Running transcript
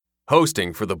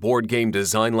Hosting for the Board Game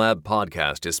Design Lab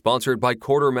podcast is sponsored by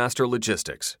Quartermaster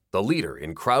Logistics, the leader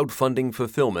in crowdfunding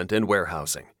fulfillment and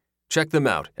warehousing. Check them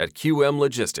out at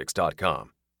qmlogistics.com.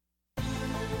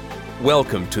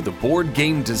 Welcome to the Board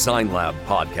Game Design Lab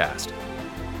podcast.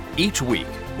 Each week,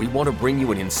 we want to bring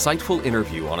you an insightful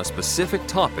interview on a specific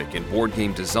topic in board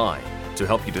game design to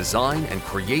help you design and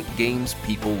create games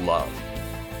people love.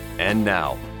 And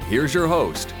now, here's your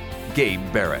host,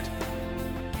 Gabe Barrett.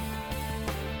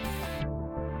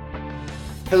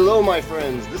 Hello, my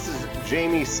friends. This is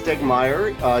Jamie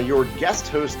Stegmaier, your guest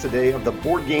host today of the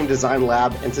Board Game Design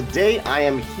Lab. And today I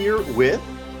am here with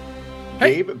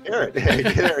Gabe Barrett.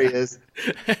 There he is.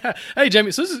 Hey,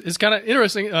 Jamie. So this is kind of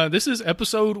interesting. This is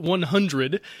episode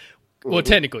 100. Well,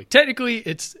 technically,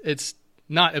 it's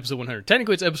not episode 100.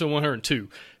 Technically, it's episode 102.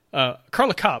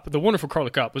 Carla Kopp, the wonderful Carla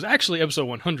Kopp, was actually episode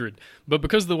 100, but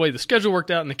because of the way the schedule worked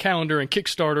out and the calendar and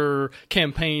Kickstarter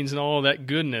campaigns and all that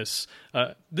goodness,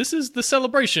 this is the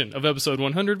celebration of episode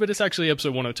 100, but it's actually episode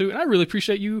 102, and I really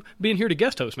appreciate you being here to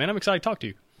guest host, man. I'm excited to talk to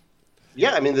you.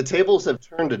 Yeah, I mean, the tables have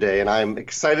turned today, and I'm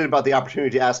excited about the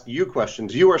opportunity to ask you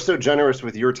questions. You are so generous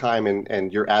with your time,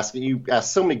 and you ask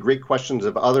so many great questions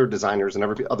of other designers and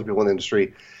other people in the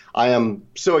industry. I am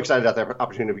so excited about the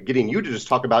opportunity of getting you to just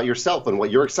talk about yourself and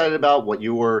what you're excited about, what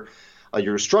your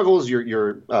struggles,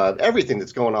 your everything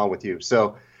that's going on with you.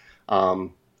 So,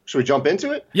 should we jump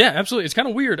into it? Yeah, absolutely. It's kind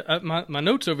of weird. My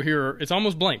notes over here, it's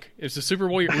almost blank. It's a super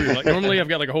weird. Like normally, I've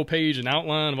got like a whole page, an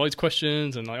outline of all these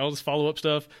questions and like all this follow up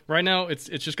stuff. Right now, it's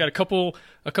just got a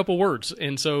couple words,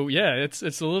 and so yeah, it's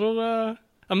a little. I'm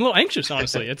a little anxious,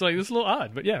 honestly. It's like it's a little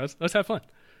odd, but yeah, let's have fun.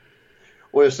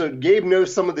 Well, so Gabe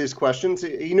knows some of these questions.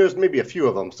 He knows maybe a few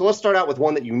of them. So let's start out with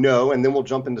one that you know, and then we'll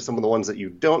jump into some of the ones that you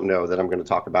don't know that I'm going to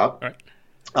talk about. All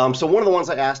right. So one of the ones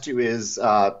I asked you is,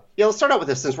 let's start out with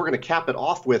this since we're going to cap it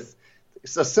off with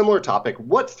a similar topic.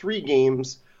 What 3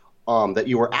 games that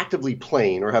you are actively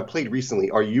playing or have played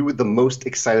recently are you the most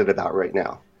excited about right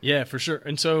now? Yeah, for sure.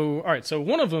 And so, all right, so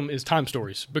one of them is Time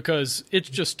Stories because it's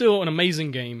just still an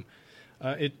amazing game.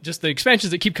 The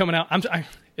expansions that keep coming out,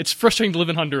 it's frustrating to live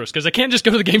in Honduras because I can't just go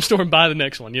to the game store and buy the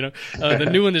next one, you know. The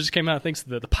new one that just came out, I think, is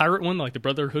the pirate one, like the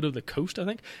Brotherhood of the Coast, I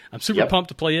think. I'm super pumped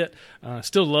to play it.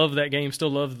 Still love that game. Still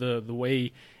love the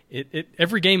way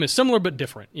every game is similar but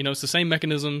different. You know, it's the same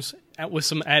mechanisms with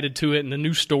some added to it and a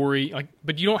new story.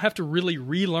 But you don't have to really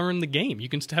relearn the game. You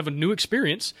can have a new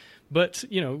experience, but,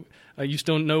 you know, you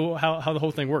still know how the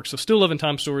whole thing works. So still loving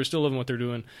Time Stories, still loving what they're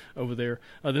doing over there.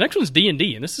 The next one's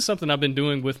D&D, and this is something I've been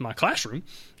doing with my classroom,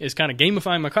 is kind of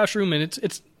gamifying my classroom, and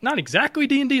it's not exactly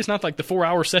D&D. It's not like the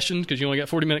 4-hour sessions because you only got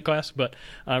 40-minute class, but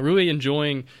really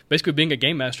enjoying basically being a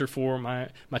game master for my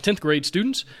 10th grade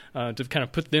students to kind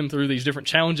of put them through these different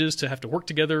challenges, to have to work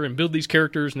together and build these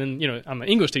characters. And then, you know, I'm an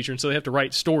English teacher, and so they have to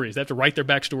write stories. They have to write their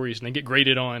backstories, and they get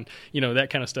graded on, you know,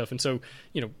 that kind of stuff. And so,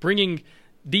 you know, bringing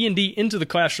D&D into the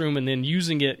classroom and then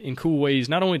using it in cool ways,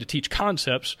 not only to teach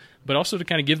concepts, but also to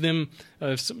kind of give them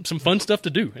some fun stuff to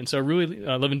do. And so really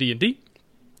loving D&D.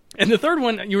 And the third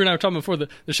one, you and I were talking before the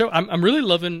show, I'm really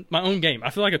loving my own game. I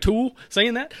feel like a tool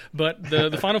saying that, but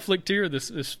the Final Frontier,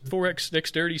 this 4X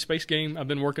dexterity space game I've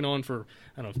been working on for,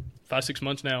 I don't know, 5-6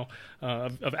 months now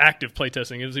of active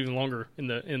playtesting. It was even longer in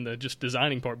the just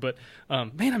designing part. But,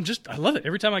 man, I love it.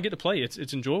 Every time I get to play,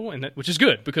 it's enjoyable, which is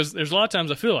good because there's a lot of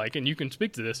times I feel like, and you can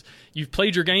speak to this, you've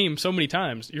played your game so many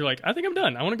times, you're like, I think I'm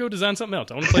done. I want to go design something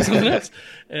else. I want to play something else.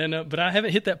 But I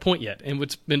haven't hit that point yet. And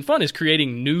what's been fun is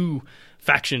creating new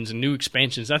factions and new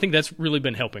expansions. I think that's really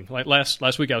been helping. Like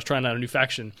last week I was trying out a new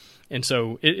faction, and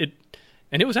so it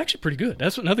was actually pretty good.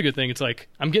 That's another good thing. It's like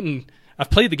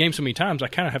I've played the game so many times, I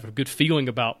kind of have a good feeling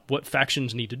about what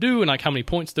factions need to do and like how many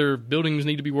points their buildings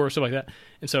need to be worth, stuff like that.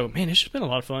 And so, man, it's just been a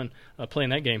lot of fun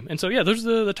playing that game. And so, yeah, those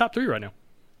are the top 3 right now.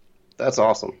 That's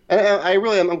awesome. And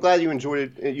I'm glad you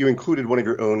enjoyed it. You included one of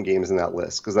your own games in that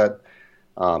list because that,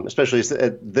 especially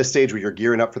at this stage where you're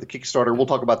gearing up for the Kickstarter. We'll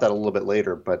talk about that a little bit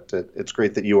later, but it's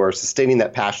great that you are sustaining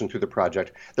that passion through the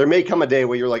project. There may come a day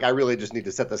where you're like, I really just need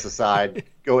to set this aside.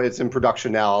 It's in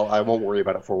production now. I won't worry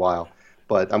about it for a while.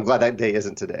 But I'm glad that day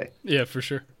isn't today. Yeah, for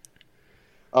sure.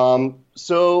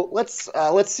 So let's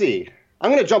see.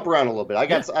 I'm going to jump around a little bit.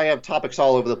 I have topics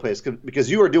all over the place because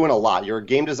you are doing a lot. You're a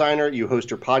game designer. You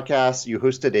host your podcast. You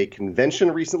hosted a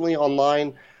convention recently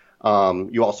online.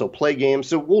 You also play games.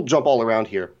 So we'll jump all around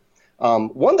here.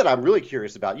 One that I'm really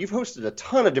curious about, you've hosted a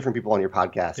ton of different people on your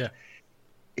podcast.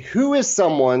 Yeah. Who is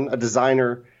someone, a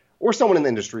designer or someone in the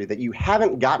industry that you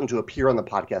haven't gotten to appear on the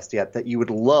podcast yet that you would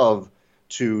love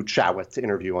to chat with, to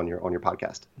interview on your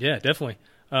podcast? Yeah, definitely.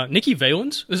 Nikki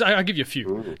Valens, I'll give you a few.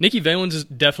 Ooh. Nikki Valens is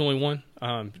definitely one.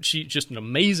 She's just an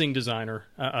amazing designer.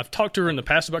 I've talked to her in the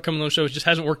past about coming on the show. It just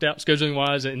hasn't worked out scheduling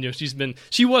wise, and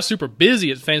she was super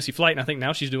busy at Fantasy Flight, and I think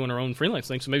now she's doing her own freelance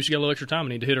thing. So maybe she got a little extra time. I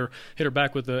need to hit her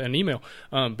back with an email.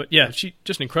 But yeah, she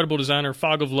just an incredible designer.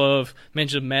 Fog of Love,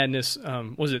 Mansion of Madness.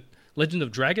 Was it Legend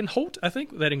of Dragonholt? I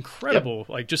think that incredible,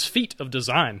 like just feat of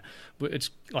design. It's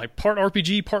like part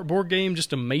RPG, part board game,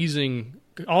 just amazing.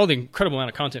 All the incredible amount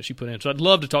of content she put in. So I'd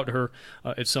love to talk to her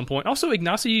at some point. Also,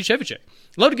 Ignacy Shevchenko.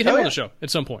 Love to get him on the show at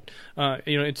some point.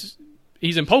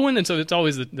 He's in Poland, and so it's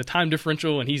always the time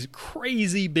differential, and he's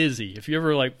crazy busy. If you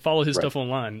ever like follow his stuff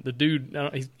online, the dude,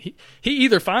 he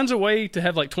either finds a way to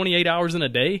have like 28 hours in a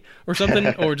day or something,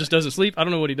 or just doesn't sleep. I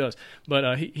don't know what he does,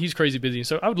 but he's crazy busy.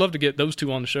 So I would love to get those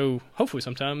two on the show, hopefully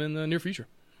sometime in the near future.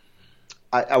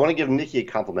 I want to give Nikki a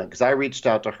compliment because I reached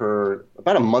out to her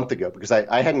about a month ago because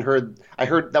I hadn't heard. I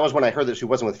heard that was when I heard that she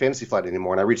wasn't with Fantasy Flight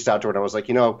anymore, and I reached out to her and I was like,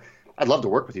 I'd love to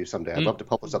work with you someday. I'd love to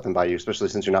publish something by you, especially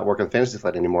since you're not working with Fantasy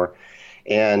Flight anymore.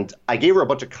 And I gave her a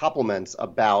bunch of compliments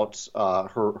about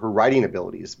her writing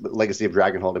abilities, Legacy of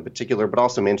Dragonhold in particular, but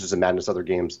also Mansions of Madness, other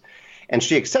games. And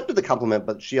she accepted the compliment,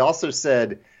 but she also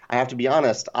said, I have to be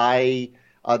honest,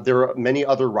 there are many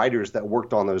other writers that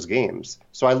worked on those games.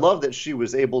 So I love that she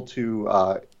was able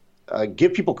to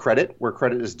give people credit where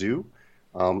credit is due.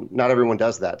 Not everyone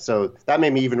does that. So that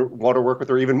made me even want to work with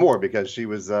her even more because she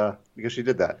did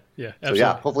that. Yeah, absolutely. So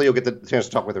yeah, hopefully you'll get the chance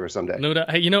to talk with her someday. No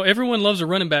doubt. Hey, everyone loves a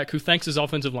running back who thanks his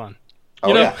offensive line.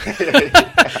 Yeah.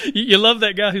 You love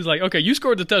that guy who's like, okay, you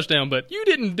scored the touchdown, but you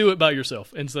didn't do it by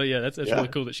yourself. And so, yeah, that's really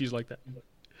cool that she's like that.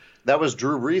 That was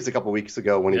Drew Brees a couple weeks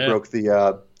ago when he broke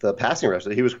the passing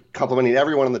record. He was complimenting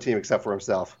everyone on the team except for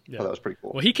himself. Yeah. So that was pretty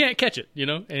cool. Well, he can't catch it,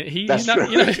 And That's he's not,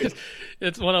 true.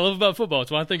 It's what I love about football. It's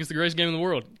why I think it's the greatest game in the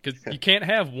world because you can't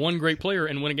have one great player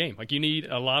and win a game. Like you need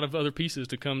a lot of other pieces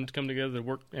to come together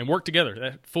to work together.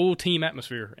 That full team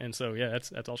atmosphere. And so, yeah,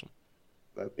 that's awesome.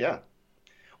 Yeah.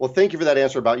 Well, thank you for that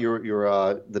answer about your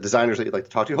the designers that you'd like to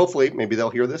talk to. Hopefully, maybe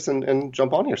they'll hear this and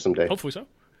jump on here someday. Hopefully so.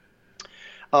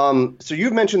 So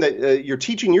you've mentioned that you're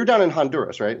teaching. You're down in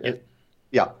Honduras, right?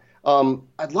 Yeah.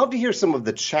 I'd love to hear some of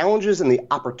the challenges and the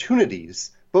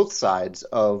opportunities, both sides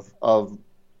of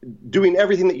doing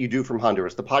everything that you do from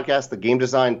Honduras. The podcast, the game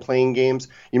design, playing games.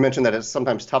 You mentioned that it's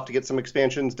sometimes tough to get some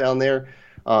expansions down there.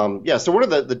 So what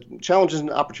are the challenges and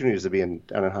opportunities of being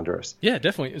down in Honduras? Yeah,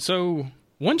 definitely. So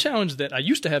one challenge that I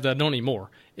used to have that I don't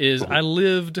anymore is I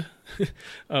lived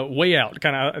way out.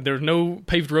 There was no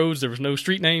paved roads. There was no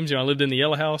street names. I lived in the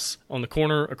yellow house on the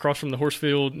corner across from the horse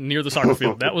field near the soccer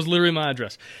field. That was literally my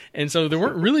address. And so there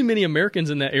weren't really many Americans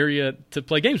in that area to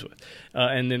play games with.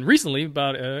 And then recently,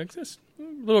 about a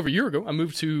little over a year ago, I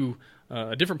moved to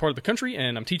a different part of the country,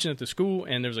 and I'm teaching at the school,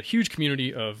 and there's a huge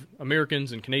community of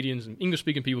Americans and Canadians and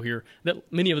English-speaking people here that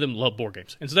many of them love board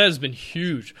games. And so that has been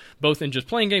huge, both in just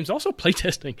playing games, also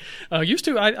playtesting. Used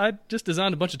to, I just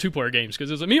designed a bunch of two-player games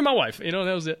because it was me and my wife. That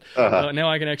was it.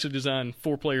 Now I can actually design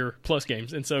four-player plus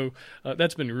games, and so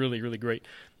that's been really, really great.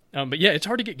 But yeah, it's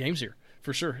hard to get games here,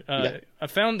 for sure. I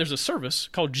found there's a service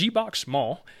called Gbox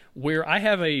Mall, where I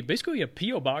have basically a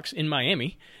P.O. box in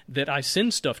Miami that I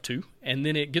send stuff to, and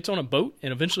then it gets on a boat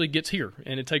and eventually gets here.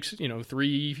 And it takes,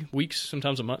 3 weeks,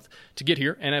 sometimes a month, to get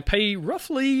here. And I pay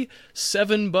roughly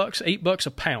 $7, $8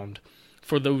 a pound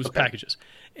for those packages.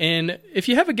 And if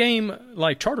you have a game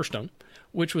like Charterstone,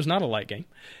 which was not a light game,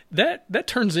 that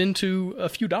turns into a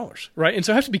few dollars, right? And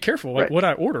so I have to be careful what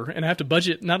I order, and I have to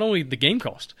budget not only the game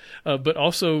cost, but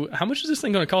also how much is this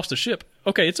thing going to cost to ship?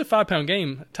 Okay, it's a 5-pound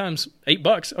game times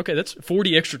 $8. Okay, that's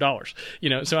 $40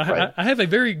 extra. So I have a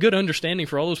very good understanding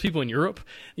for all those people in Europe,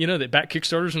 that back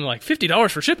Kickstarters and like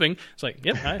 $50 for shipping. It's like,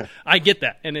 yep, I get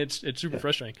that, and it's super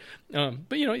frustrating.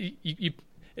 But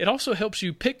it also helps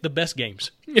you pick the best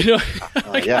games.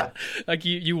 Like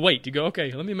you wait. You go,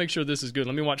 okay, let me make sure this is good.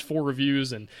 Let me watch 4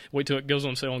 reviews and wait till it goes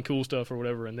on sale on Cool Stuff or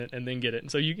whatever, and then get it. And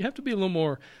so you have to be a little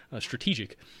more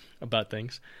strategic about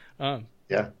things.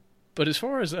 But as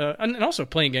far as and also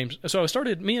playing games, so I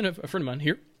started. Me and a friend of mine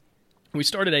here, we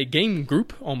started a game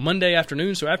group on Monday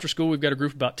afternoon. So after school, we've got a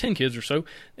group of about 10 kids or so.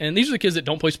 And these are the kids that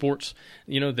don't play sports,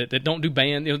 that don't do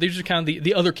band. These are kind of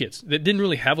the other kids that didn't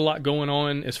really have a lot going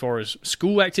on as far as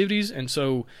school activities. And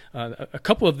so a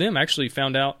couple of them actually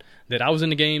found out that I was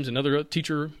into games. Another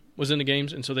teacher was into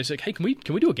games. And so they said, hey, can we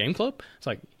do a game club? It's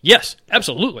like, yes,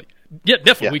 absolutely. Yeah,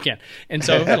 definitely we can. And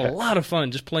so I've had a lot of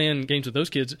fun just playing games with those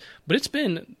kids. But it's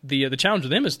been the challenge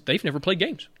with them is they've never played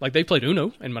games. Like they played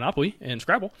Uno and Monopoly and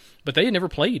Scrabble, but they had never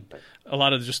played a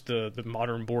lot of just the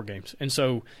modern board games. And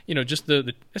so, just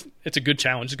it's a good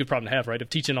challenge, it's a good problem to have, right? Of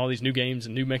teaching all these new games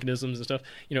and new mechanisms and stuff.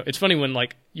 It's funny when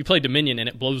like you play Dominion and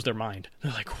it blows their mind.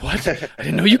 They're like, "What? I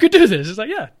didn't know you could do this." It's like,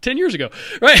 yeah, 10 years ago,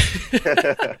 right?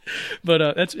 But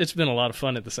it's been a lot of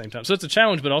fun at the same time. So it's a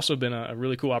challenge, but also been a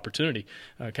really cool opportunity.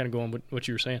 Kind of going with what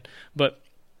you were saying, but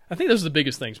I think those are the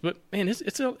biggest things. But man,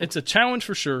 it's a challenge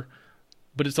for sure.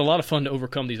 But it's a lot of fun to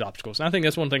overcome these obstacles. And I think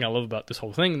that's one thing I love about this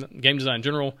whole thing, game design in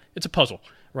general. It's a puzzle,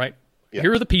 right? Yeah.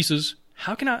 Here are the pieces.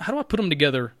 How do I put them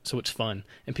together so it's fun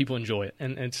and people enjoy it?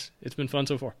 And it's been fun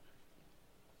so far.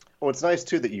 Well, it's nice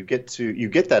too that you get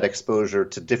that exposure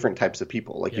to different types of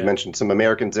people. Like you mentioned, some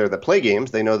Americans there that play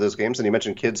games, they know those games, and you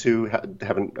mentioned kids who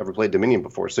haven't ever played Dominion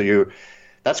before. So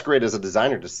that's great as a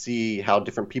designer to see how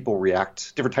different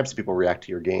types of people react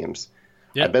to your games.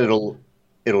 Yeah. I bet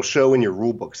it'll show in your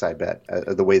rule books, I bet,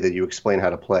 the way that you explain how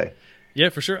to play. Yeah,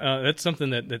 for sure. That's something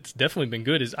that's definitely been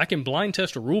good is I can blind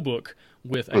test a rule book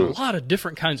with a lot of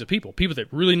different kinds of people that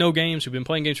really know games, who've been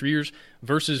playing games for years,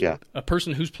 versus a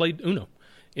person who's played Uno.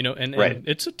 And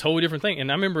it's a totally different thing.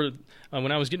 And I remember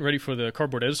when I was getting ready for the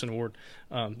Cardboard Edison Award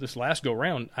this last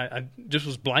go-round, I just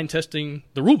was blind testing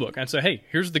the rule book. I'd say, hey,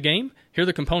 here's the game, here are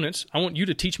the components. I want you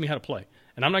to teach me how to play.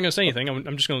 And I'm not going to say anything.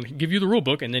 I'm just going to give you the rule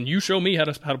book, and then you show me how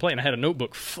to play. And I had a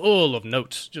notebook full of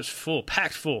notes, just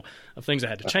packed full of things I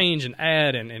had to change and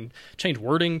add and change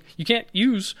wording. You can't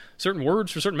use certain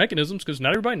words for certain mechanisms because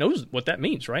not everybody knows what that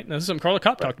means, right? Now, this is something Carla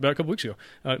Kopp talked about a couple weeks ago.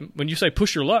 When you say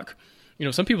push your luck,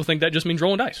 some people think that just means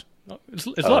rolling dice. It's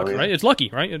luck, right? It's lucky,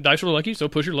 right? Dice are lucky, so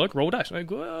push your luck, roll dice.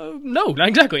 Like, no, not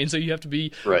exactly. And so you have to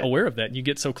be aware of that. You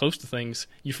get so close to things,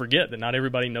 you forget that not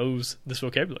everybody knows this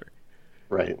vocabulary.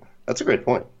 Right. That's a great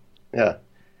point. Yeah.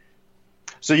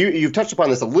 So you've touched upon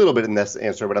this a little bit in this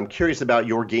answer, but I'm curious about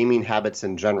your gaming habits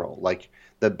in general, like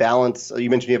the balance. You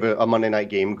mentioned you have a Monday night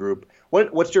game group.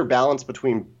 What's your balance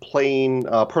between playing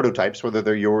prototypes, whether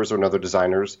they're yours or another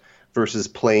designer's, versus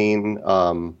playing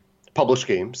published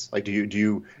games? Like, do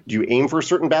you aim for a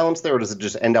certain balance there, or does it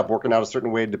just end up working out a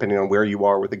certain way depending on where you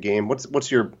are with the game?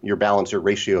 What's your balance, your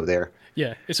ratio there?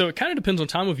 Yeah. So it kind of depends on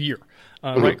time of year.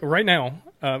 Right now,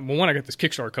 I got this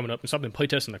Kickstarter coming up, and so I've been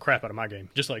playtesting the crap out of my game,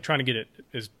 just like trying to get it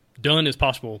as done as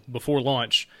possible before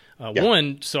launch.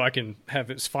 One, so I can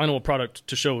have its final product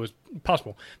to show as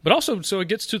possible, but also so it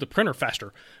gets to the printer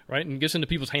faster, right, and gets into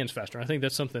people's hands faster. I think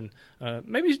that's something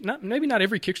maybe not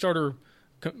every Kickstarter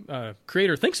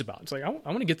creator thinks about. It's like I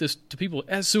want to get this to people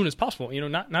as soon as possible.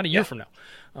 Not a year from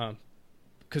now.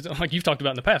 Because like you've talked about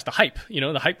in the past, the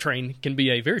hype train can be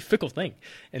a very fickle thing.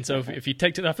 And so if you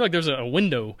take I feel like there's a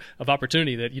window of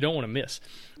opportunity that you don't want to miss.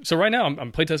 So right now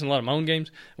I'm playtesting a lot of my own games.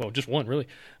 Well, just one really.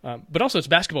 But also it's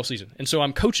basketball season. And so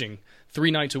I'm coaching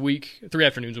 3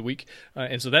 afternoons a week.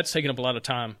 And so that's taking up a lot of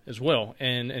time as well.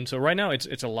 And so right now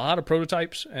it's a lot of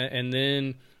prototypes and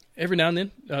then every now and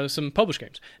then some published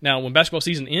games. Now, when basketball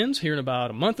season ends here in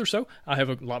about a month or so, I have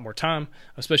a lot more time,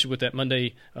 especially with that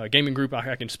Monday gaming group.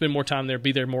 I can spend more time there,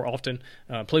 be there more often,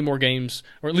 play more games,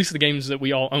 or at least the games that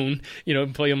we all own,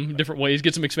 play them different ways,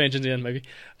 get some expansions in maybe.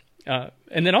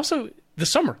 And then also the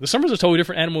summer. The summer's a totally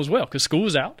different animal as well because school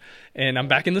is out and I'm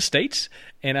back in the States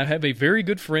and I have a very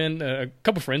good friend, a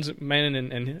couple friends, a man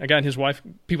and a guy and his wife,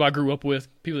 people I grew up with,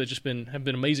 people that have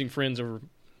been amazing friends over,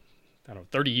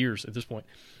 30 years at this point.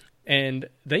 And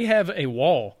they have a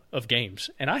wall of games,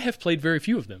 and I have played very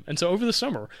few of them. And so over the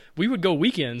summer, we would go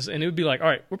weekends, and it would be like, all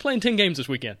right, we're playing 10 games this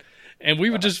weekend. And we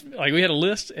would just, we had a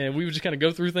list, and we would just kind of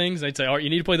go through things. And they'd say, all right,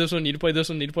 you need to play this one, you need to play this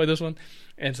one, you need to play this one.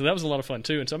 And so that was a lot of fun,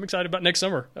 too. And so I'm excited about next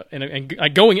summer. I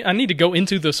need to go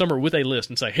into the summer with a list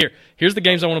and say, here's the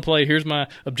games I want to play, here's my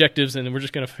objectives, and then we're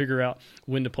just going to figure out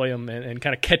when to play them and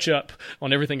kind of catch up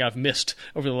on everything I've missed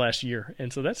over the last year.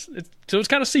 And so it's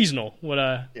kind of seasonal what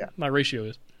my ratio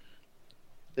is.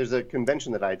 There's a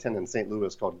convention that I attend in St.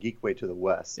 Louis called Geekway to the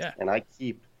West, and I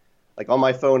keep, on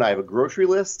my phone, I have a grocery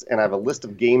list, and I have a list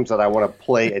of games that I want to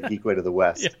play at Geekway to the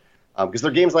West. Because they're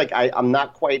games I'm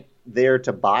not quite there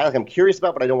to buy. I'm curious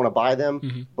about, but I don't want to buy them.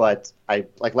 Mm-hmm. But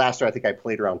last year, I think I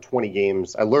played around 20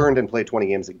 games. I learned and played 20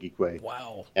 games at Geekway.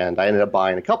 Wow. And I ended up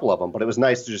buying a couple of them, but it was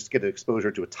nice to just get exposure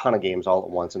to a ton of games all at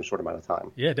once in a short amount of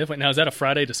time. Yeah, definitely. Now, is that a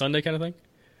Friday to Sunday kind of thing?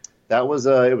 That was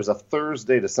it was a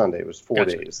Thursday to Sunday. It was 4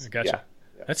 days. Gotcha. Yeah.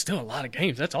 That's still a lot of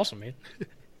games. That's awesome, man.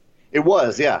 It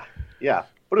was, yeah.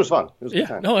 But it was fun. It was a good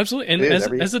time. No, absolutely. And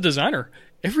as a designer,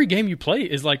 every game you play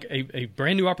is like a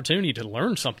brand new opportunity to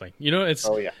learn something.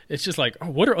 It's just like,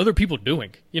 what are other people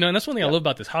doing? And that's one thing I love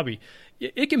about this hobby.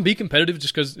 It can be competitive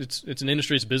just because it's an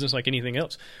industry, it's a business like anything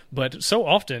else. But so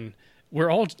often,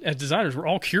 as designers, we're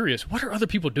all curious. What are other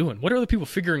people doing? What are other people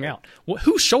figuring out?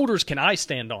 Whose shoulders can I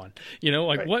stand on?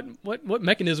 What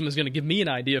mechanism is going to give me an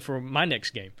idea for my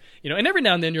next game? And every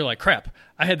now and then you're like, crap,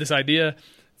 I had this idea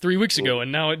 3 weeks ago,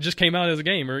 and now it just came out as a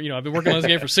game. Or, I've been working on this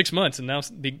game for 6 months, and now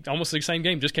almost the same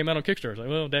game just came out on Kickstarter. It's like,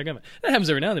 well, dadgummit. That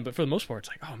happens every now and then, but for the most part, it's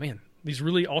like, oh, man, these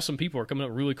really awesome people are coming up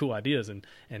with really cool ideas, and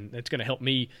it's going to help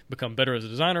me become better as a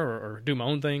designer or do my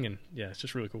own thing, and, yeah, it's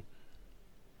just really cool.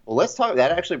 Well, let's talk.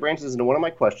 That actually branches into one of my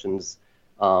questions.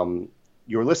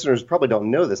 Your listeners probably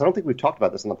don't know this. I don't think we've talked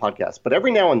about this on the podcast, but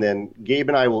every now and then, Gabe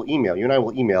and I will email, you and I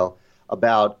will email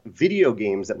about video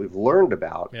games that we've learned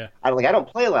about. Yeah. I don't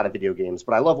play a lot of video games,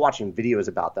 but I love watching videos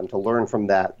about them to learn from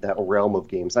that realm of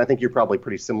games. And I think you're probably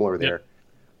pretty similar there.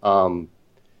 Yep.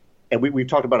 And we've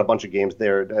talked about a bunch of games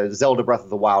there. Zelda Breath of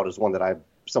the Wild is one that I've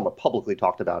somewhat publicly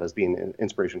talked about as being an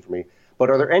inspiration for me. But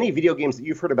are there any video games that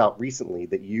you've heard about recently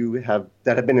that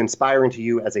have been inspiring to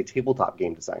you as a tabletop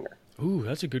game designer? Ooh,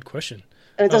 that's a good question.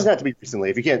 And it doesn't have to be recently.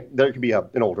 If you can't, there could be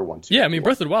an older one too. Yeah, I mean,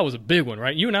 Breath of the Wild was a big one,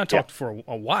 right? You and I talked for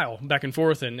a while back and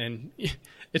forth, and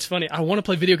it's funny. I want to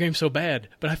play video games so bad,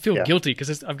 but I feel guilty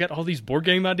because I've got all these board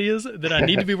game ideas that I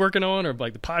need to be working on, or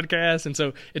like the podcast, and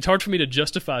so it's hard for me to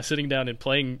justify sitting down and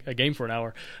playing a game for an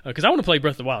hour because I want to play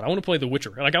Breath of the Wild. I want to play The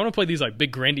Witcher. Like I want to play these like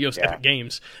big, grandiose, epic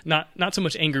games, not so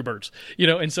much Angry Birds,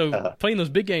 And so playing those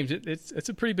big games, it's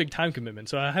a pretty big time commitment.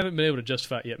 So I haven't been able to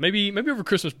justify it yet. Maybe over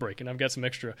Christmas break, and I've got some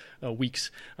extra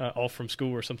weeks off from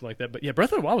school or something like that. But yeah,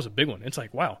 Breath of the Wild was a big one. It's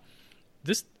like, wow,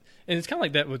 this, and it's kind of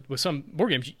like that with some board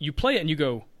games. You play it and you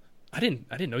go, I didn't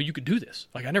know you could do this.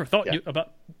 Like I never thought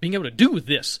about being able to do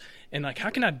this. And like, how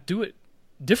can I do it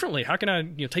differently? How can I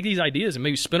take these ideas and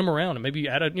maybe spin them around and maybe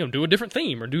add do a different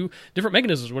theme or do different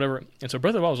mechanisms or whatever. And so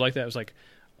Breath of the Wild was like that. It was like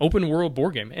open world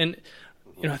board game. And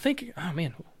I think, oh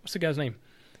man, what's the guy's name?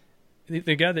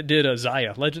 The guy that did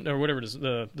Zaya Legend or whatever it is,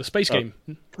 the space game.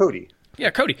 Cody. Yeah,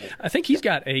 Cody. I think he's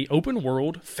got a open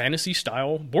world fantasy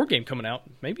style board game coming out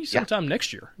maybe sometime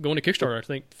next year, going to Kickstarter, I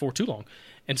think, for too long.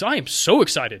 And so I am so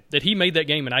excited that he made that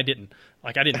game and I didn't.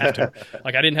 Like I didn't have to.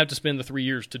 Like I didn't have to spend the 3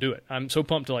 years to do it. I'm so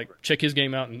pumped to like check his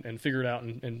game out and figure it out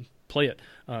and play it.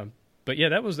 But yeah,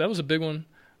 that was a big one.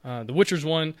 The Witcher's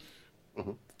one.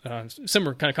 Mm-hmm.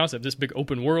 Similar kind of concept. This big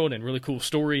open world and really cool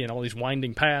story and all these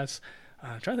winding paths.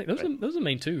 I'm trying to think. Those are the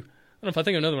main two. I don't know if I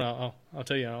think of another one. I'll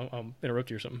tell you. I'll interrupt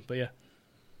you or something. But yeah.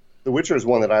 The Witcher is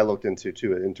one that I looked into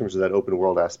too, in terms of that open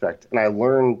world aspect, and I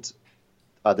learned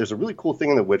there's a really cool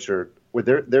thing in The Witcher where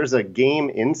there's a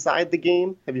game inside the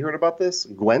game. Have you heard about this?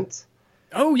 Gwent.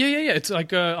 Oh yeah. It's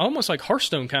like almost like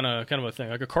Hearthstone kind of a thing,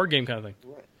 like a card game kind of thing.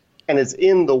 Right. And it's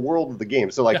in the world of the game.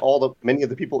 So like many of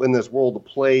the people in this world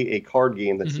play a card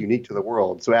game that's unique to the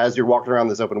world. So as you're walking around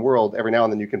this open world, every now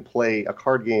and then you can play a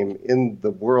card game in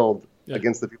the world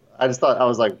against the people. I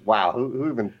was like, wow,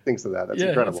 who even thinks of that? That's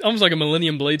incredible. It's almost like a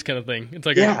Millennium Blades kind of thing. It's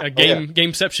like a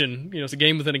gameception. It's a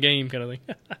game within a game kind of thing.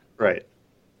 Right.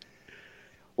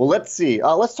 Well, let's see.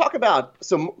 Let's talk about,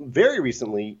 so very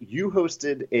recently you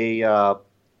hosted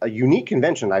a unique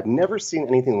convention. I've never seen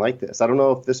anything like this. I don't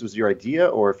know if this was your idea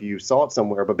or if you saw it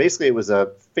somewhere, but basically it was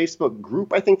a Facebook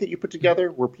group, I think, that you put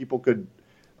together where people could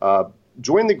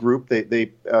join the group.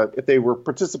 They if they were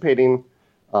participating,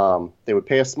 they would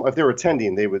pay if they were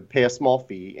attending, they would pay a small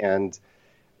fee and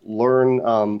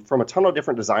learn from a ton of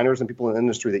different designers and people in the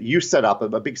industry that you set up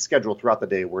a big schedule throughout the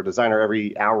day where a designer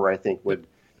every hour, I think, would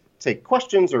take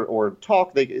questions or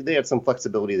talk. They had some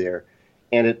flexibility there,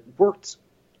 and it worked.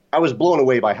 I was blown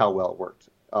away by how well it worked.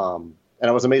 And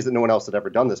I was amazed that no one else had ever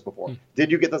done this before.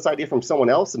 Did you get this idea from someone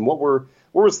else? And what were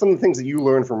some of the things that you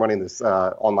learned from running this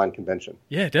online convention?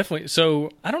 Yeah, definitely. So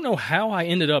I don't know how I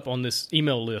ended up on this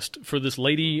email list for this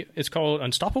lady. It's called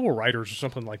Unstoppable Writers or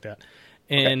something like that.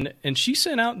 And she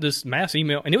sent out this mass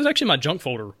email, and it was actually in my junk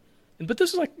folder. But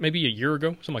this is like maybe a year ago,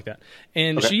 something like that.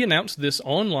 And she announced this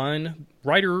online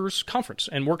writers conference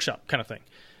and workshop kind of thing.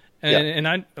 And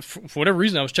I, for whatever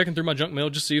reason, I was checking through my junk mail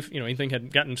just to see if anything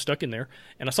had gotten stuck in there.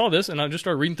 And I saw this, and I just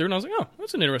started reading through, and I was like, oh,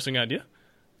 that's an interesting idea. And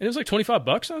it was like $25.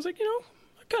 And I was like,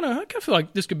 I kind of feel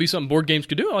like this could be something board games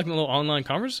could do. I like a little online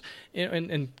conference,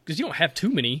 and because you don't have too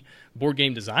many board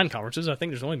game design conferences. I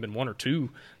think there's only been one or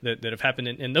two that have happened,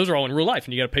 and those are all in real life.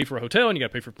 And you got to pay for a hotel, and you got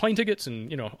to pay for plane tickets,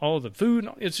 and all of the food.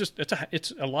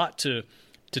 It's a lot to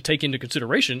take into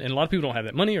consideration, and a lot of people don't have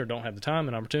that money or don't have the time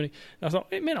and opportunity. And I thought,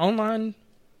 hey man, online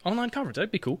conference,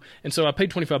 that'd be cool. And so I paid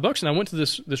 $25 and I went to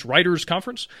this writers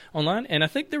conference online, and I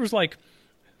think there was like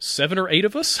 7 or 8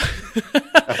 of us.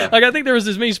 Like, I think there was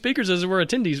as many speakers as there were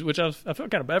attendees, which I felt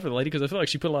kind of bad for the lady because I felt like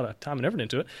she put a lot of time and effort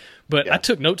into it. But I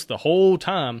took notes the whole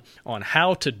time on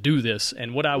how to do this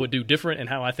and what I would do different and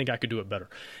how I think I could do it better.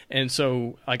 And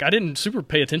so, like, I didn't super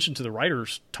pay attention to the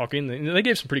writers talking. They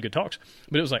gave some pretty good talks,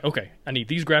 but it was like, okay, I need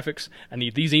these graphics, I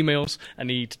need these emails, I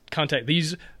need to contact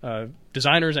these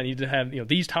designers, I need to have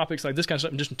these topics, like this kind of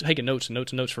stuff. I'm just taking notes and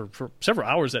notes and notes for several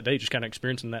hours that day, just kind of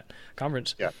experiencing that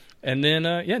conference. Yeah. And then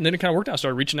and then it kind of worked out. I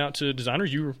started reaching out to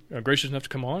designers. You were gracious enough to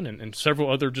come on, and several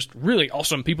other just really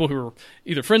awesome people who are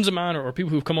either friends of mine or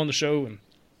people who've come on the show. And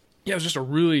yeah, it was just a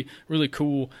really, really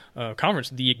cool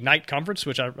conference, the Ignite conference,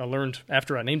 which I learned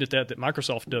after I named it that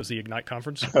Microsoft does the Ignite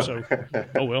conference. So,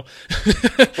 oh well,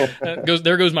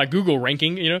 there goes my Google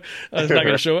ranking. It's not going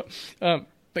to show up.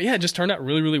 But yeah, it just turned out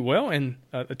really, really well, and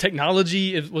the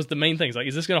technology was the main thing. It's like,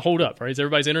 is this going to hold up, right? Is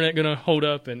everybody's internet going to hold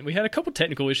up? And we had a couple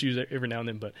technical issues every now and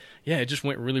then, but yeah, it just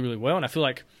went really, really well. And I feel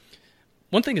like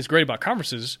one thing that's great about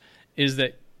conferences is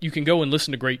that you can go and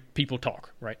listen to great people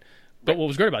talk, right? But what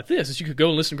was great about this is you could go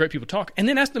and listen to great people talk and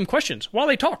then ask them questions while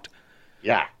they talked.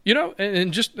 Yeah.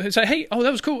 And just say, hey, oh,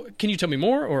 that was cool. Can you tell me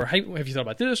more? Or, hey, have you thought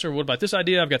about this? Or what about this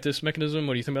idea? I've got this mechanism.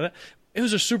 What do you think about that? It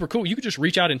was just super cool. You could just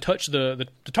reach out and touch the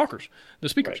talkers, the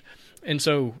speakers. Right. And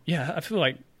so, yeah, I feel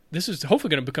like this is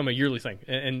hopefully going to become a yearly thing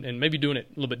and maybe doing it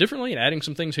a little bit differently and adding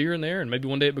some things here and there. And maybe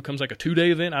one day it becomes like a 2-day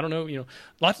event. I don't know.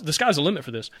 The sky's the limit for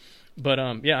this. But,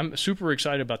 yeah, I'm super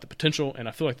excited about the potential. And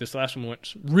I feel like this last one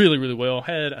went really, really well.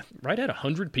 Had right at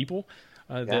 100 people.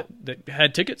 That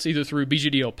had tickets either through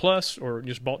BGDL Plus or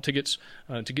just bought tickets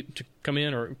to come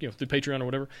in or through Patreon or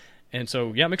whatever. And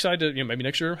so I'm excited to maybe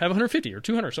next year have 150 or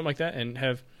 200 something like that and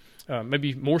have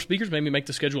maybe more speakers, maybe make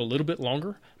the schedule a little bit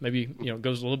longer, maybe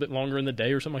goes a little bit longer in the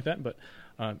day or something like that. But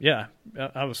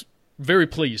I was very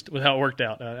pleased with how it worked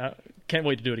out. I can't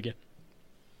wait to do it again.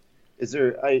 Is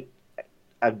there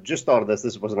I've just thought of this.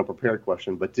 This wasn't a prepared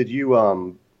question, but did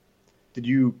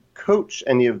you coach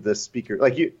any of the speakers?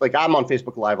 Like I'm on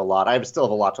Facebook Live a lot. I still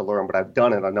have a lot to learn, but I've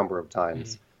done it a number of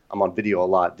times. Mm-hmm. I'm on video a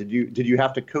lot. Did you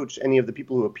have to coach any of the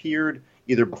people who appeared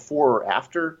either before or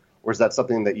after? Or is that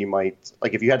something that you might,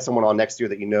 like if you had someone on next year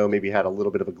that maybe had a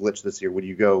little bit of a glitch this year, would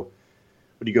you go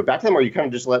back to them, or are you kind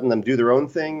of just letting them do their own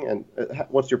thing? And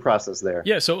what's your process there?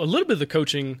 Yeah, so a little bit of the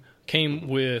coaching came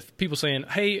with people saying,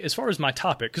 hey, as far as my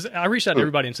topic, because I reached out to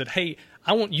everybody and said, hey,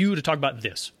 I want you to talk about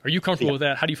this. Are you comfortable with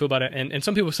that? How do you feel about it? And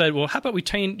some people said, well, how about we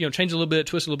change a little bit,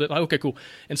 twist a little bit? Like, okay, cool.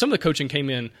 And some of the coaching came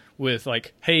in with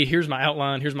like, hey, here's my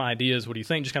outline, here's my ideas. What do you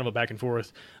think? Just kind of a back and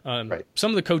forth.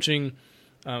 Some of the coaching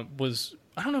was,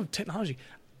 I don't know, technology.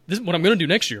 What I'm going to do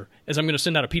next year is I'm going to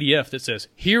send out a PDF that says,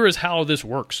 here is how this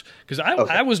works. Because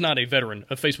I was not a veteran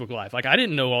of Facebook Live. Like, I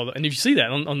didn't know all the – and if you see that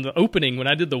on the opening when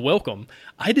I did the welcome,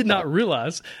 I did not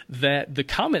realize that the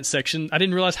comment section – I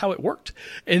didn't realize how it worked.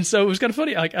 And so it was kind of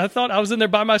funny. Like, I thought I was in there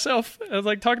by myself. I was,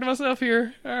 like, talking to myself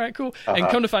here. All right, cool. And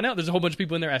come to find out, there's a whole bunch of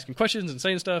people in there asking questions and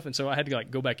saying stuff. And so I had to,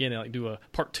 like, go back in and, like, do a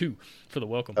part 2 for the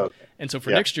welcome. Okay. And so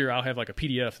for next year, I'll have, like, a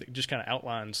PDF that just kind of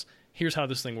outlines – here's how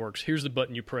this thing works. Here's the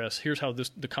button you press. Here's how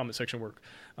the comment section works.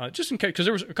 Just in case, because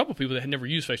there was a couple of people that had never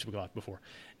used Facebook Live before,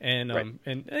 and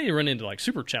they didn't run into like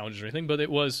super challenges or anything, but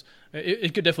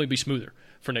it could definitely be smoother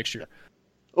for next year.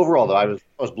 Overall, though, I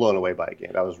was blown away by it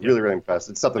again. I was really, really impressed.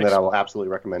 It's something that I will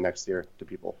absolutely recommend next year to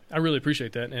people. I really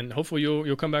appreciate that, and hopefully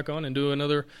you'll come back on and do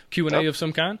another Q&A of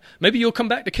some kind. Maybe you'll come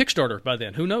back to Kickstarter by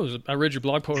then. Who knows? I read your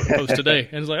blog post today,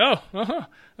 and it's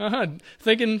like,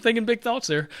 thinking big thoughts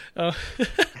there.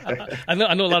 I know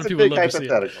a lot of people would love to see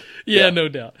it. Yeah, no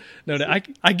doubt.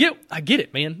 I get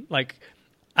it, man. Like,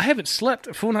 I haven't slept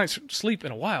a full night's sleep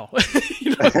in a while,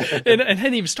 and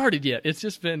hadn't even started yet. It's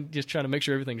just been trying to make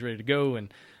sure everything's ready to go,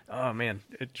 and oh man,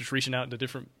 just reaching out to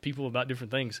different people about different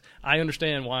things. I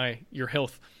understand why your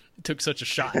health took such a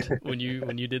shot when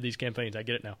you did these campaigns. I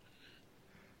get it now.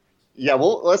 Yeah,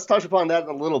 well, let's touch upon that in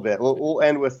a little bit. We'll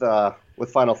end with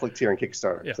Final Flick Tier and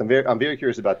Kickstarter. Yeah. I'm very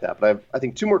curious about that. But I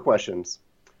think 2 more questions.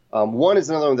 One is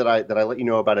another one that I let you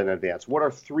know about in advance. What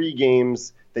are 3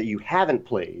 games that you haven't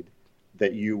played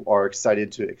that you are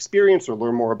excited to experience or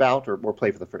learn more about or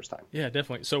play for the first time? Yeah,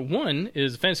 definitely. So one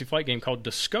is a Fantasy Flight game called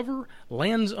Discover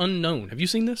Lands Unknown. Have you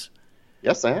seen this?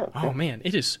 Yes, I have. Oh, man.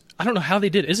 It is. I don't know how they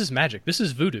did it. This is magic. This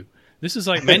is voodoo. This is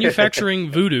like manufacturing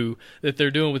voodoo that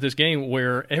they're doing with this game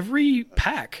where every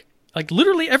pack, like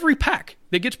literally every pack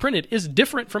that gets printed is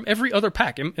different from every other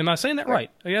pack. Am I saying that right?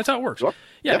 Like, that's how it works. Sure.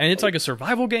 Yeah, and it's like a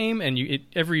survival game, and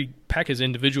every pack has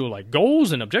individual like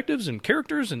goals and objectives and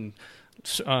characters and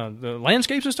the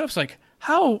landscapes and stuff. It's like,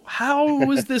 how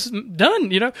was this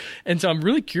done? And so I'm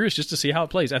really curious just to see how it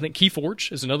plays. I think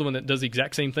Keyforge is another one that does the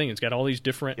exact same thing. It's got all these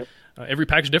different, every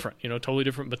pack's different, totally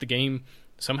different, but the game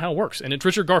somehow works. And it's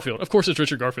Richard Garfield. Of course, it's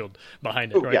Richard Garfield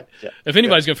behind it, right? Yeah. If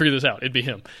anybody's going to figure this out, it'd be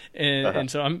him. And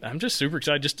so I'm just super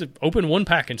excited just to open one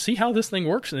pack and see how this thing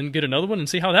works, and then get another one and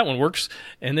see how that one works,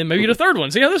 and then maybe get a third one,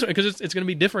 see how this one, because it's going to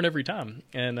be different every time.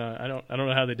 And I don't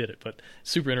know how they did it, but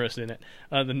super interested in it.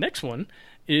 The next one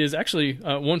is actually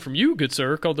one from you, good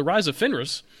sir, called The Rise of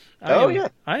Fenris. I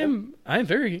am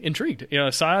very intrigued.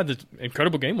 Aside the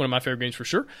incredible game, one of my favorite games for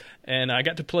sure, and I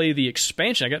got to play the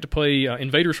expansion. I got to play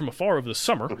Invaders from Afar over the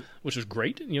summer, which was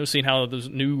great. Seeing how those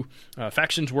new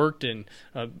factions worked, and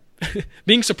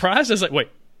being surprised. I was like, wait,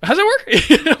 how's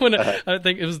that work? When I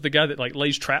think it was the guy that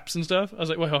lays traps and stuff. I was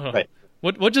like, wait, hold on. Right.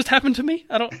 What just happened to me?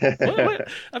 I don't. What?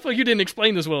 I feel like you didn't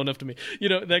explain this well enough to me.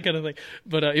 That kind of thing.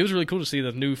 But it was really cool to see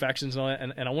the new factions and all that.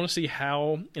 And I want to see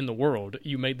how in the world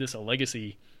you made this a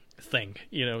legacy thing.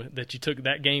 That you took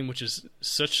that game, which is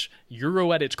such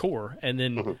Euro at its core, and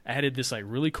then added this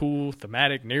really cool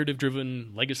thematic,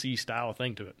 narrative-driven legacy style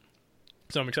thing to it.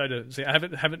 So I'm excited to see. I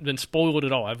haven't been spoiled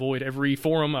at all. I avoid every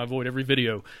forum. I avoid every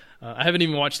video. I haven't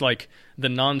even watched the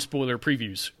non-spoiler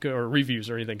previews or reviews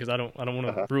or anything, because I don't want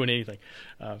to ruin anything.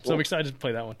 So I'm excited to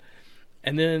play that one.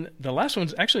 And then the last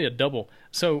one's actually a double.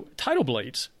 So Tidal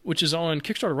Blades, which is on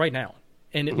Kickstarter right now,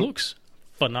 and it looks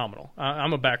phenomenal.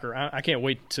 I'm a backer. I can't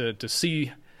wait to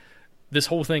see this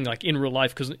whole thing in real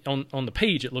life, because on the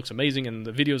page it looks amazing, and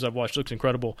the videos I've watched looks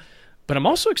incredible. But I'm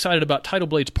also excited about Tidal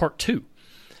Blades Part 2.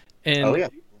 And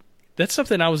that's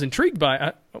something I was intrigued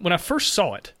by. When I first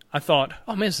saw it, I thought,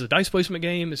 oh man, this is a dice placement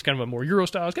game. It's kind of a more Euro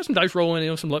style. It's got some dice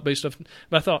rolling, some luck-based stuff.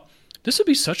 But I thought, this would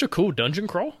be such a cool dungeon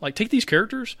crawl. Take these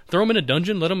characters, throw them in a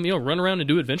dungeon, let them run around and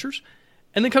do adventures.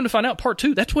 And then come to find out, Part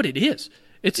 2, that's what it is.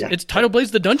 It's Tidal Blades,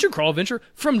 the Dungeon Crawl Adventure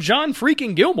from John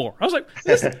freaking Gilmore. I was like,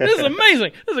 this is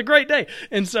amazing. This is a great day.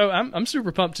 And so I'm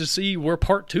super pumped to see where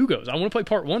Part 2 goes. I want to play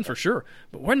Part 1 for sure,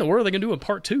 but where in the world are they going to do a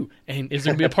Part 2? And is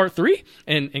there going to be a Part 3?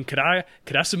 And could I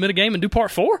submit a game and do Part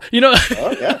 4?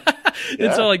 Oh, yeah.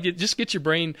 And so just get your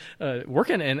brain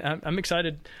working. And I'm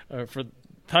excited for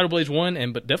Tidal Blades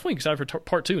 1, but definitely excited for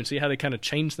Part 2 and see how they kind of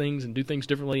change things and do things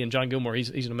differently. And John Gilmore,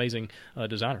 he's an amazing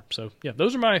designer. So yeah,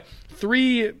 those are my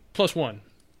 3+1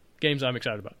 games I'm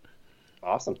excited about.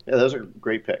 Awesome. Yeah, those are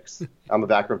great picks. I'm a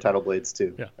backer of Tidal Blades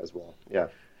too, as well. Yeah.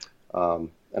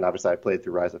 And obviously I played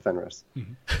through Rise of Fenris.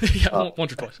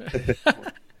 Once or twice.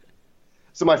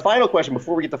 So my final question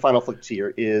before we get to Final Flick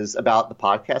tier is about the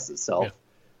podcast itself.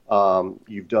 Yeah.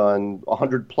 You've done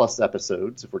 100 plus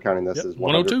episodes, if we're counting this as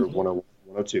 100 or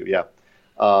 102. Yeah.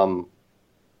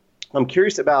 I'm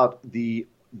curious about the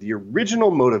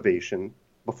original motivation.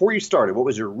 Before you started, what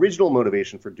was your original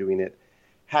motivation for doing it?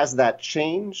 Has that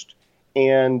changed?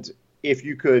 And if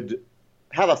you could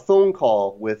have a phone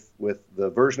call with the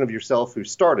version of yourself who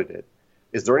started it,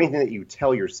 is there anything that you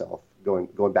tell yourself going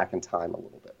back in time a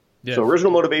little bit? Yeah. So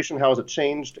original motivation, how has it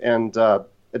changed? And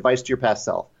advice to your past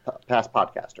self, past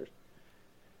podcasters.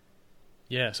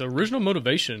 Yeah, so original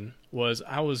motivation was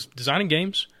I was designing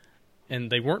games, and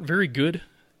they weren't very good,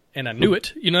 and I knew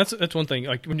it. That's one thing.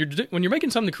 When you're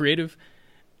making something creative,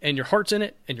 and your heart's in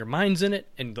it, and your mind's in it,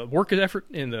 and the work effort,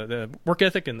 and the work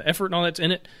ethic, and the effort, and all that's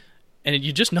in it, and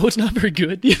you just know it's not very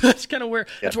good. That's kind of where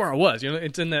that's where I was.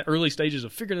 It's in the early stages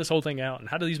of figuring this whole thing out, and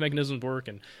how do these mechanisms work,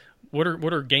 and what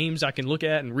are games I can look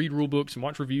at and read rule books and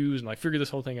watch reviews and figure this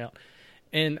whole thing out.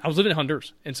 And I was living in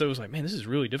Honduras, and so it was like, man, this is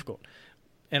really difficult.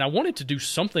 And I wanted to do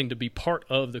something to be part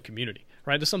of the community,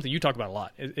 right? That's something you talk about a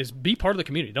lot, is be part of the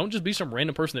community. Don't just be some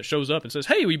random person that shows up and says,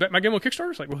 hey, will you back my game on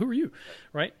Kickstarter? It's like, well, who are you,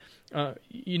 right?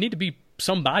 You need to be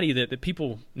somebody that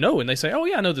people know, and they say, oh,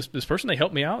 yeah, I know this person. They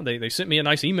helped me out. They sent me a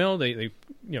nice email. They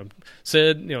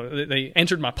said, they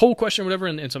answered my poll question or whatever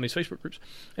in some of these Facebook groups.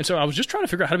 And so I was just trying to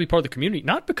figure out how to be part of the community,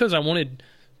 not because I wanted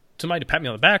somebody to pat me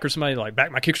on the back or somebody to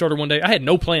back my Kickstarter one day. I had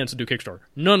no plans to do Kickstarter,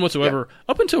 none whatsoever,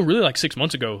 up until really 6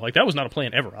 months ago. That was not a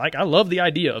plan ever. I love the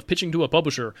idea of pitching to a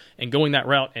publisher and going that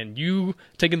route, and you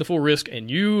taking the full risk,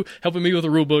 and you helping me with the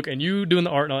rule book, and you doing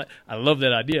the art and all that. I love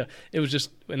that idea. It was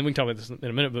just, and then we can talk about this in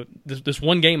a minute, but this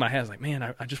one game I had, I was like, man,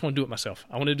 I just want to do it myself.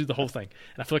 I want to do the whole thing,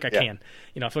 and I feel like I can.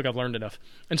 I feel like I've learned enough.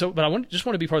 And so, but I just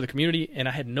want to be part of the community, and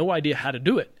I had no idea how to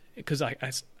do it. Because I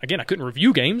couldn't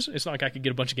review games. It's not like I could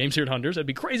get a bunch of games here in Honduras. That'd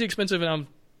be crazy expensive, and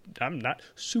I'm not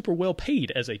super well paid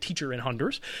as a teacher in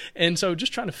Honduras. And so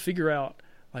just trying to figure out,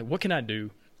 what can I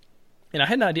do? And I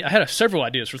had an idea. I had several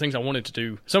ideas for things I wanted to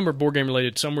do. Some were board game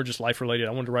related. Some were just life related.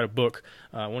 I wanted to write a book.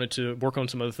 I wanted to work on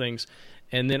some other things.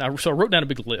 And then I wrote down a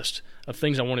big list of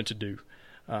things I wanted to do.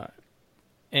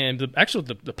 And the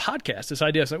podcast, this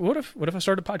idea, I was like, what if I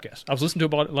started a podcast? I was listening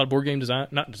to a lot of board game just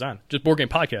board game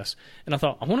podcasts, and I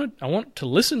thought I want to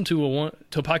listen to a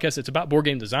podcast that's about board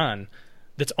game design,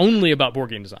 that's only about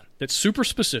board game design, that's super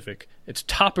specific, it's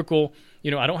topical.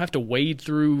 You know, I don't have to wade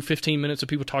through 15 minutes of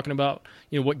people talking about,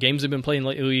 you know, what games they've been playing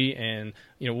lately, and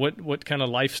you know what kind of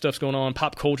life stuff's going on,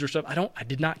 pop culture stuff. I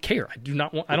did not care. I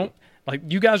don't. Like,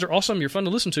 you guys are awesome, you're fun to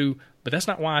listen to, but that's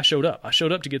not why I showed up. I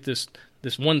showed up to get this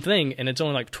one thing, and it's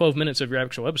only like 12 minutes of your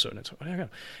actual episode.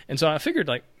 And so I figured,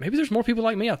 like, maybe there's more people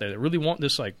like me out there that really want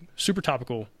this, like, super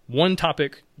topical, one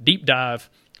topic, deep dive,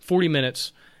 40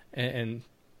 minutes. And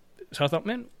so I thought,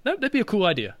 man, that'd be a cool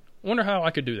idea. I wonder how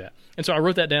I could do that. And so I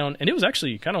wrote that down, and it was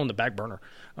actually kind of on the back burner.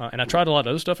 And I tried a lot of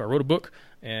other stuff. I wrote a book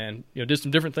and, you know, did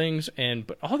some different things.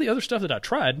 But all the other stuff that I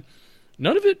tried,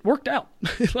 none of it worked out.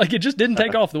 Like, it just didn't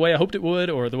take off the way I hoped it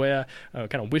would, or the way I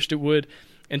kind of wished it would.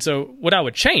 And so what I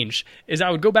would change is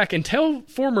I would go back and tell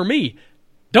former me,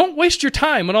 don't waste your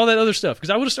time on all that other stuff.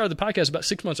 Because I would have started the podcast about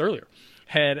 6 months earlier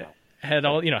had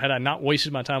I not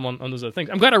wasted my time on those other things.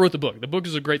 I'm glad I wrote the book. The book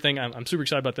is a great thing. I'm super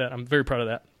excited about that. I'm very proud of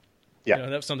that. Yeah. You know,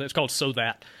 that's something. It's called So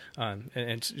That. And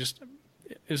it's just,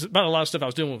 it's about a lot of stuff I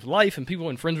was dealing with life and people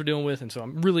and friends were dealing with, and so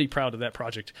I'm really proud of that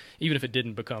project, even if it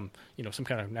didn't become, you know, some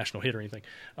kind of national hit or anything.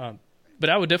 But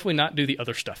I would definitely not do the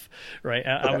other stuff, right?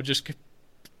 I would just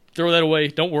throw that away.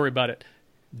 Don't worry about it.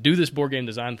 Do this board game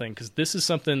design thing, because this is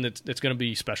something that's going to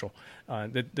be special.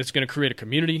 That's going to create a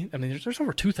community. I mean, there's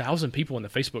over 2,000 people in the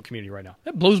Facebook community right now.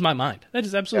 That blows my mind. That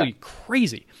is absolutely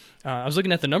crazy. I was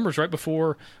looking at the numbers right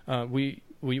before we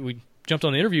jumped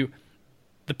on the interview.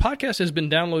 The podcast has been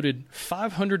downloaded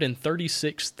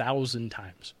 536,000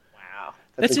 times. Wow.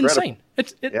 That's insane.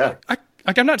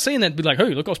 I'm not saying that to be like,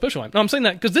 hey, look how special I am. No, I'm saying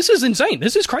that because this is insane.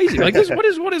 This is crazy. Like,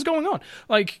 what is going on?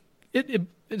 Like,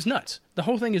 it's nuts. The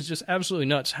whole thing is just absolutely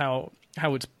nuts how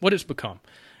what it's become.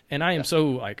 And I am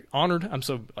so, like, honored. I'm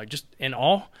so, like, just in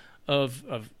awe of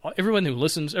everyone who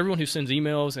listens, everyone who sends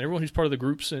emails, and everyone who's part of the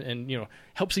groups, and you know,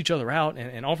 helps each other out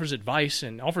and offers advice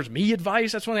and offers me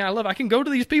advice. That's one thing I love. I can go to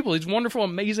these people, these wonderful,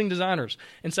 amazing designers,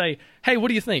 and say, hey, what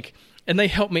do you think? And they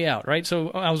help me out, right?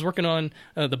 So I was working on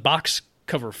the box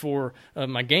cover for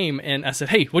my game, and I said,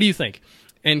 hey, what do you think?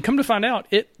 And come to find out,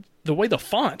 the way the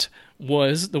font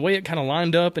was, the way it kind of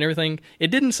lined up and everything,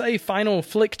 it didn't say Final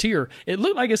Flick Tier. It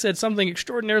looked like it said something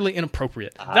extraordinarily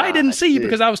inappropriate that I didn't see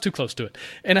because I was too close to it.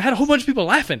 And I had a whole bunch of people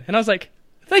laughing, and I was like,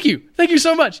 thank you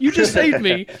so much. You just saved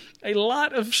me a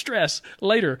lot of stress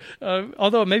later.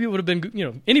 Although maybe it would have been, you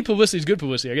know, any publicity is good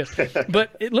publicity, I guess.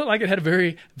 But it looked like it had a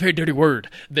very, very dirty word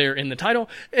there in the title.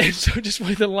 And so just the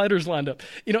way the letters lined up,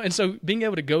 you know, and so being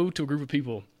able to go to a group of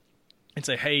people and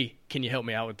say, hey, can you help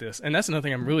me out with this? And that's another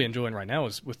thing I'm really enjoying right now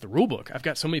is with the rule book. I've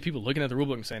got so many people looking at the rule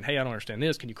book and saying, hey, I don't understand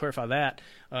this. Can you clarify that?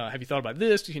 Have you thought about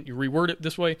this? Can you reword it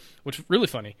this way? Which is really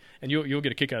funny, and you'll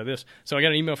get a kick out of this. So I got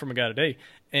an email from a guy today,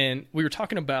 and we were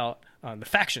talking about the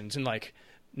factions and, like,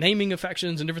 naming of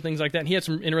factions and different things like that. And he had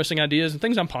some interesting ideas and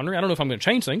things I'm pondering. I don't know if I'm going to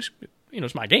change things. You know,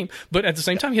 it's my game. But at the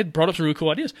same time, he had brought up some really cool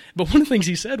ideas. But one of the things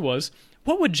he said was,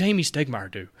 what would Jamie Stegmaier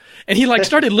do? And he, like,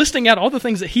 started listing out all the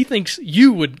things that he thinks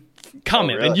you would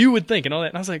comment and you would think and all that.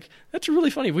 And I was like, that's really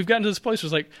funny. We've gotten to this place where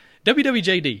it's like,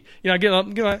 WWJD. You know, I get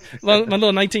my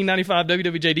little 1995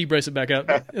 WWJD bracelet back out.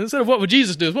 And instead of what would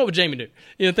Jesus do, is what would Jamie do?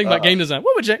 You know, think about game design.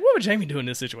 What would Jamie do in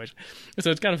this situation?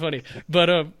 So it's kind of funny. But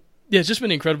yeah, it's just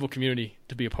been an incredible community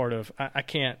to be a part of. I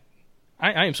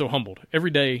am so humbled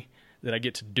every day that I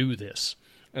get to do this,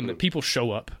 and that people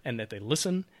show up and that they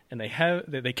listen and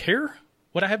that they care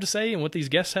what I have to say and what these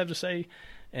guests have to say,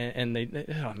 and they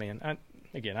oh man,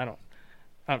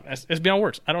 it's beyond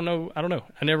words. I don't know. I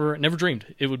never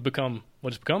dreamed it would become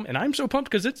what it's become, and I'm so pumped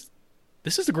because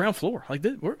this is the ground floor. Like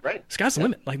sky's the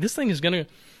limit. Like, this thing is gonna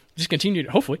just continue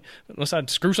to, hopefully, unless I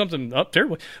screw something up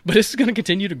terribly, but it's going to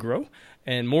continue to grow,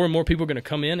 and more people are going to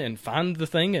come in and find the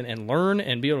thing and learn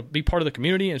and be able to be part of the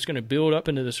community, and it's going to build up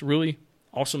into this really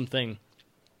awesome thing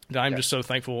that I'm just so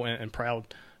thankful and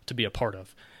proud to be a part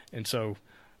of. And so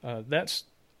that's,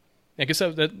 I guess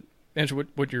that answer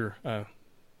what your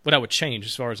what I would change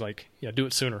as far as, like, do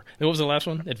it sooner. And what was the last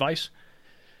one? Advice?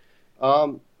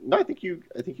 No, I think you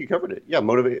covered it. Yeah,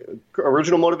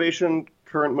 original motivation,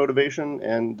 current motivation,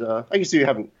 and I guess you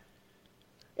haven't.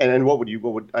 And what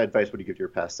advice would you give to your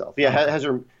past self? Yeah,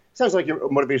 sounds like your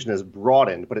motivation has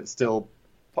broadened, but it's still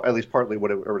at least partly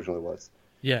what it originally was.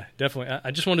 Yeah, definitely.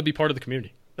 I just wanted to be part of the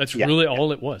community. That's really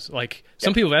all it was. Like,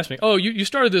 some people have asked me, "Oh, you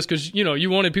started this because you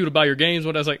wanted people to buy your games."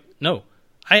 What I was like, no.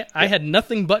 I had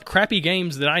nothing but crappy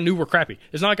games that I knew were crappy.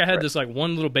 It's not like I had this, like,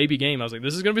 one little baby game. I was like,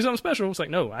 this is going to be something special. It's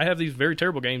like, no, I have these very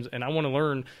terrible games, and I want to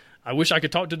learn. I wish I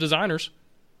could talk to designers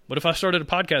what if I started a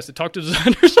podcast that talked to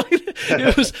designers like that?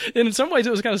 It was, in some ways, it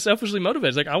was kind of selfishly motivated.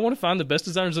 It's like, I want to find the best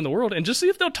designers in the world and just see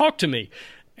if they'll talk to me.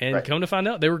 And come to find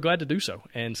out, they were glad to do so.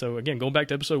 And so, again, going back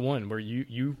to episode 1, where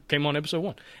you came on episode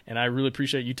 1, and I really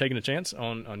appreciate you taking a chance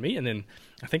on me. And then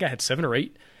I think I had 7 or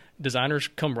 8 designers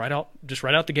come right out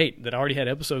the gate that I already had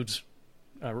episodes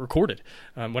recorded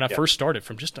when I first started,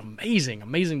 from just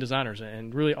amazing designers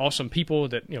and really awesome people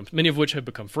that, many of which have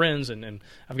become friends, and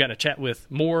I've gotten to chat with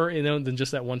more, than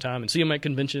just that one time, and see them at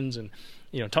conventions and,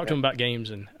 talk to them about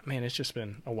games. And man, it's just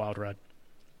been a wild ride.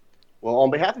 Well, on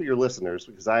behalf of your listeners,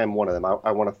 because I am one of them,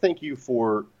 I want to thank you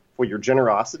for your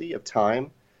generosity of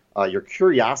time, your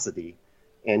curiosity,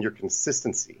 and your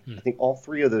consistency. I think all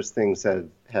 3 of those things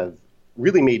have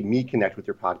really made me connect with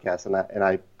your podcast, and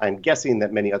I'm guessing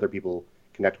that many other people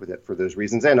connect with it for those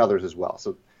reasons, and others as well.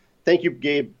 So thank you,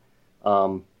 Gabe.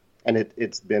 And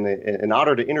it's been an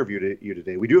honor to interview you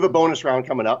today. We do have a bonus round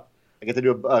coming up. I get to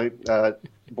do a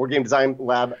Board Game Design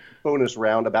Lab bonus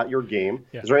round about your game.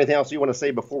 Yeah. Is there anything else you want to say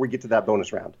before we get to that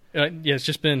bonus round? Yeah,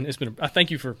 I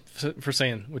thank you for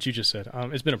saying what you just said.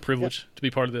 It's been a privilege to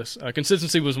be part of this.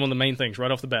 Consistency was one of the main things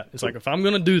right off the bat. It's like, if I'm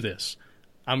going to do this,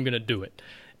 I'm going to do it.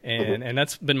 And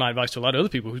that's been my advice to a lot of other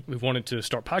people who've wanted to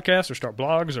start podcasts or start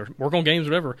blogs or work on games,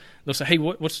 whatever. They'll say, hey,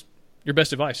 what's your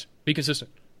best advice? Be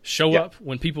consistent. Show up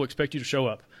when people expect you to show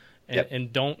up.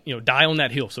 And don't die on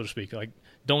that hill, so to speak. Like,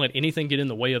 don't let anything get in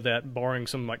the way of that, barring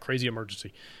some like crazy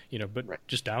emergency, but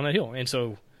just die on that hill. And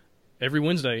so every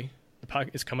Wednesday, the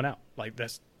podcast is coming out. Like,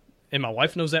 and my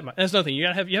wife knows that. That's nothing. You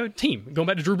have a team. Going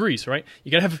back to Drew Brees, right?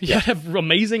 You gotta have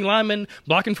amazing linemen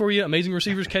blocking for you, amazing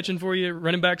receivers catching for you,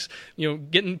 running backs,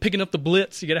 picking up the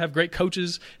blitz. You gotta have great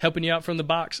coaches helping you out from the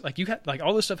box. Like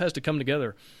all this stuff has to come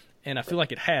together. And I feel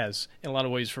like it has in a lot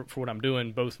of ways for what I'm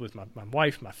doing, both with my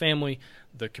wife, my family,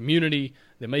 the community,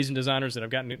 the amazing designers that I've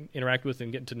gotten to interact with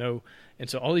and getting to know. And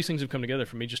so all these things have come together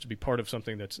for me just to be part of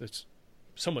something that's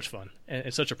so much fun and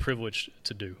it's such a privilege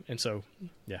to do. And so,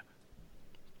 yeah.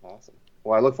 Awesome.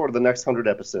 Well, I look forward to the next 100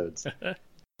 episodes.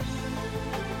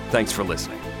 Thanks for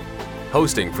listening.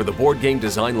 Hosting for the Board Game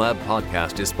Design Lab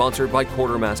podcast is sponsored by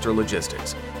Quartermaster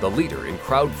Logistics, the leader in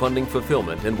crowdfunding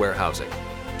fulfillment and warehousing.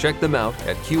 Check them out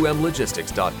at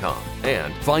qmlogistics.com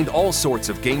and find all sorts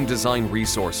of game design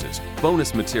resources,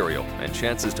 bonus material, and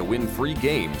chances to win free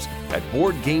games at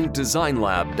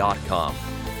BoardGameDesignLab.com.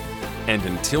 And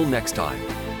until next time,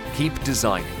 keep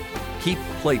designing, keep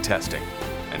playtesting,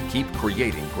 and keep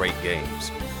creating great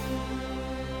games.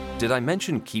 Did I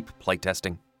mention keep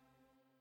playtesting?